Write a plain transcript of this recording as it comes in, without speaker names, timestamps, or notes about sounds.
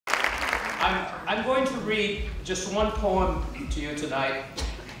I'm going to read just one poem to you tonight.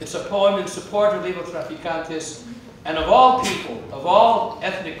 It's a poem in support of Librotraficantes and of all people, of all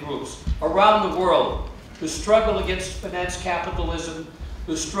ethnic groups around the world who struggle against finance capitalism,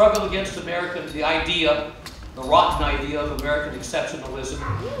 who struggle against the idea, the rotten idea of American exceptionalism,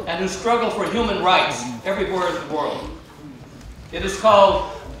 and who struggle for human rights everywhere in the world. It is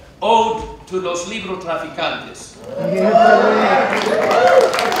called Ode to los Librotraficantes.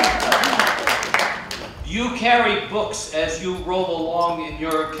 You carry books as you roll along in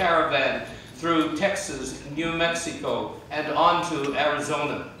your caravan through Texas, New Mexico, and on to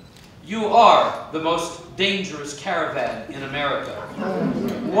Arizona. You are the most dangerous caravan in America.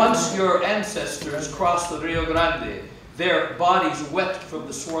 Once your ancestors crossed the Rio Grande, their bodies wet from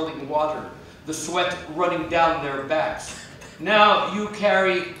the swirling water, the sweat running down their backs. Now you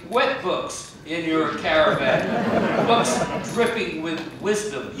carry wet books in your caravan, books dripping with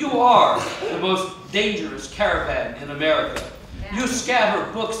wisdom. You are the most dangerous caravan in America. You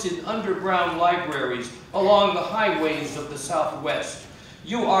scatter books in underground libraries along the highways of the Southwest.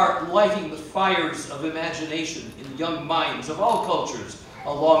 You are lighting the fires of imagination in young minds of all cultures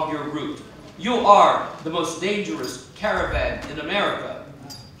along your route. You are the most dangerous caravan in America.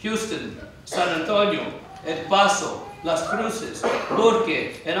 Houston, San Antonio, El Paso, Las Cruces,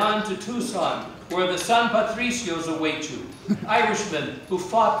 Burque, and on to Tucson, where the San Patricios await you. Irishmen who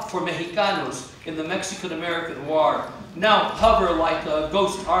fought for Mexicanos in the Mexican-American War now hover like a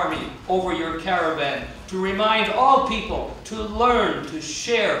ghost army over your caravan to remind all people to learn, to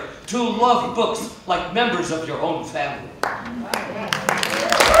share, to love books like members of your own family.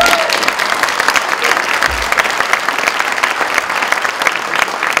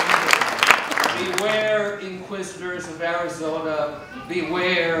 Beware, inquisitors of Arizona,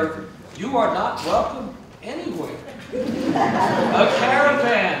 beware. You are not welcome anywhere. A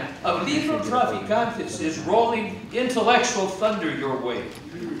caravan of Librotraficantes is rolling intellectual thunder your way.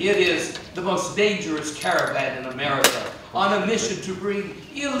 It is the most dangerous caravan in America, on a mission to bring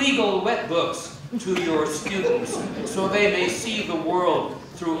illegal wet books to your students so they may see the world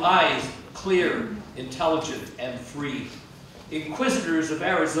through eyes clear, intelligent, and free. Inquisitors of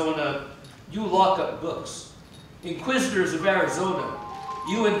Arizona, you lock up books. Inquisitors of Arizona,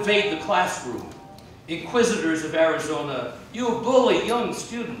 you invade the classroom. Inquisitors of Arizona, you bully young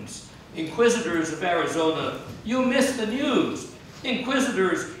students. Inquisitors of Arizona, you miss the news.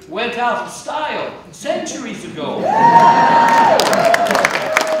 Inquisitors went out of style centuries ago.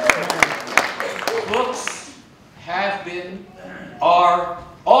 Books have been, are,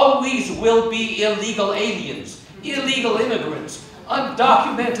 always will be illegal aliens, illegal immigrants,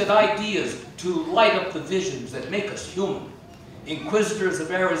 undocumented ideas to light up the visions that make us human. Inquisitors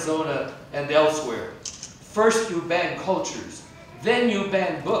of Arizona and elsewhere. First you ban cultures, then you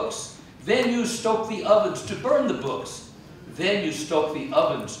ban books, then you stoke the ovens to burn the books, then you stoke the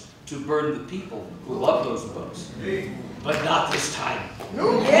ovens to burn the people who love those books. But not this time.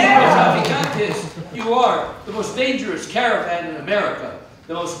 Librotraficantes, you are the most dangerous caravan in America,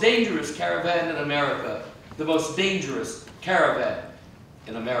 the most dangerous caravan in America, the most dangerous caravan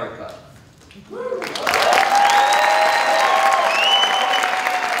in America.